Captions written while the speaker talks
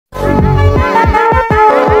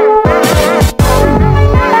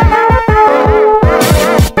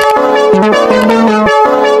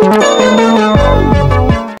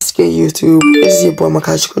YouTube? This is your boy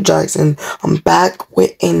Makashiko Jackson. I'm back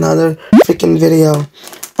with another freaking video.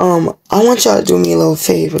 I want y'all to do me a little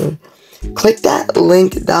favor. Click that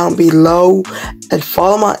link down below and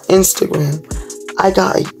follow my Instagram. I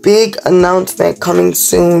got a big announcement coming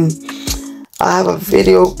soon. I have a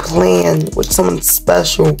video planned with someone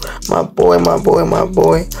special. My boy.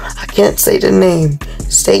 I can't say the name.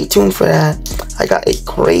 Stay tuned for that. I got a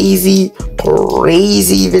crazy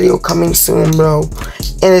video coming soon, bro.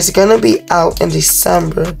 And it's gonna be out in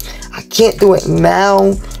December. I can't do it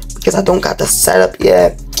now because I don't got the setup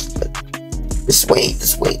yet. But just wait.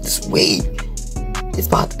 It's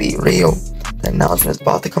about to be real. The announcement is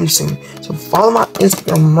about to come soon. So follow my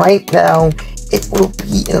Instagram right now. It will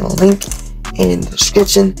be in the link in the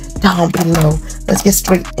description down below. Let's get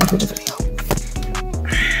straight into the video.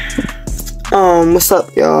 What's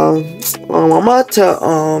up, y'all? I'm about to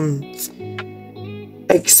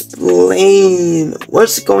explain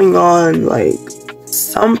what's going on. Like,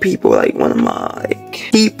 some people, like one of my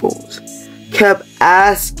peoples kept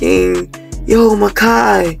asking, yo,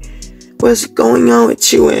 Makai, what's going on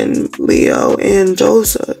with you and Leo and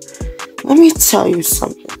Joseph? Let me tell you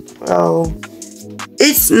something, bro.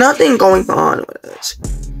 It's nothing going on with us.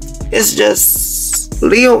 It's just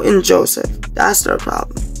Leo and Joseph. That's their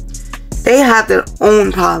problem. They have their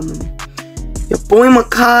own problem. Your boy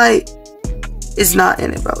Makai is not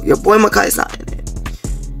in it, bro. Your boy Makai is not in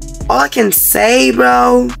it. All I can say,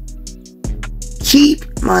 bro, keep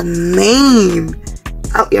my name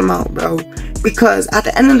out your mouth, bro. Because at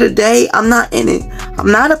the end of the day, I'm not in it.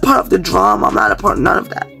 I'm not a part of the drama. I'm not a part of none of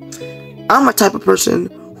that. I'm a type of person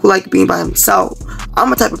who like being by himself.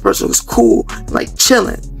 I'm a type of person who's cool, like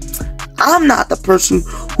chilling. I'm not the person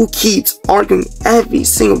who keeps arguing every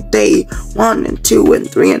single day, 1 and 2 and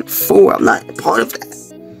 3 and 4. I'm not a part of that.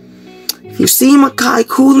 If you see Makai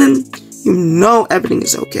cooling, you know everything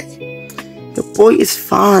is okay. Your boy is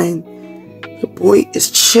fine. Your boy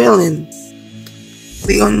is chilling.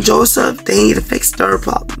 Leo and Joseph, they need to fix their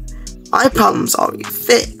problem. My problem's already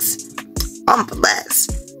fixed. I'm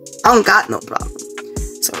blessed. I don't got no problem.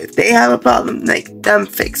 So if they have a problem, make them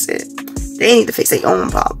fix it. They need to fix their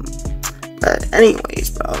own problem. But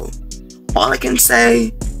anyways, bro, all I can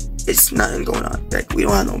say is nothing going on. Like, we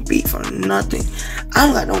don't have no beef or nothing. I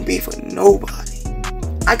don't got no beef with nobody.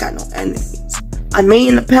 I got no enemies. I may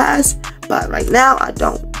in the past, but right now I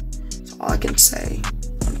don't. So all I can say,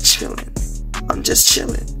 I'm chilling. I'm just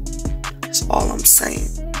chilling. That's all I'm saying.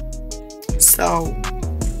 So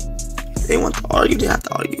if they want to argue, they have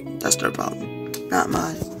to argue. That's their problem, not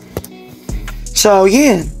mine. So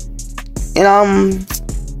yeah, and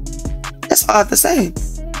that's all I have to say.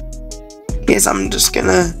 Yes, I'm just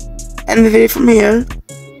gonna end the video from here.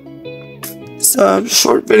 It's a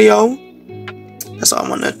short video. That's all I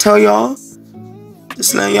want to tell y'all.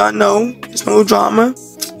 Just letting y'all know there's no drama.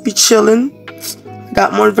 Be chilling.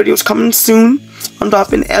 Got more videos coming soon. I'm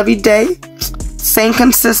dropping every day. Same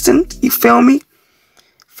consistent. You feel me?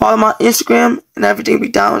 Follow my Instagram and everything will be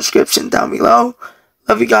down in the description down below.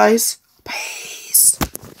 Love you guys. Bye.